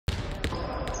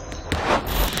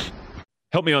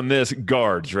Help me on this.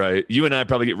 Guards, right? You and I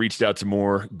probably get reached out to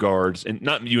more guards, and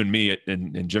not you and me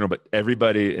in general, but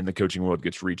everybody in the coaching world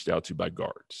gets reached out to by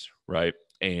guards, right?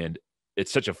 And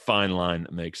it's such a fine line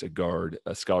that makes a guard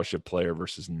a scholarship player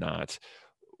versus not.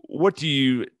 What do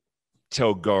you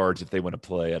tell guards if they want to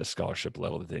play at a scholarship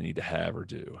level that they need to have or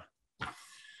do?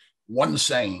 One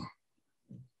saying: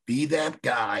 be that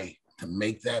guy to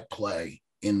make that play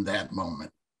in that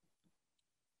moment.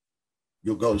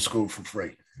 You'll go to school for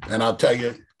free. And I'll tell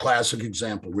you, classic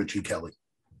example, Richie Kelly.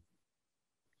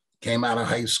 Came out of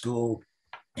high school.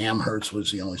 Amherst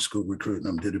was the only school recruiting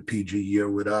him, did a PG year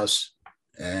with us.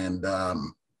 And,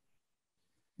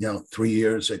 3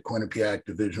 years at Quinnipiac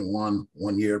Division I,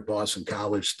 1 year at Boston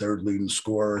College, third leading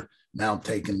scorer, now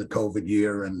taking the COVID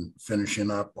year and finishing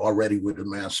up already with a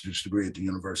master's degree at the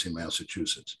University of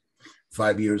Massachusetts.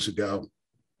 5 years ago,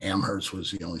 Amherst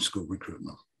was the only school recruiting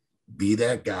him. Be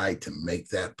that guy to make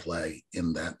that play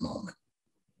in that moment.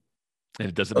 And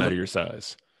it doesn't matter your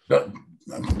size.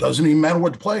 Doesn't even matter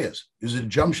what the play is. Is it a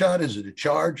jump shot? Is it a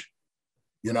charge?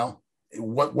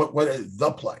 What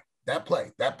the play, that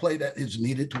play that is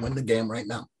needed to win the game right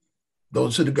now.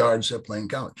 Those are the guards that play in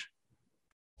college.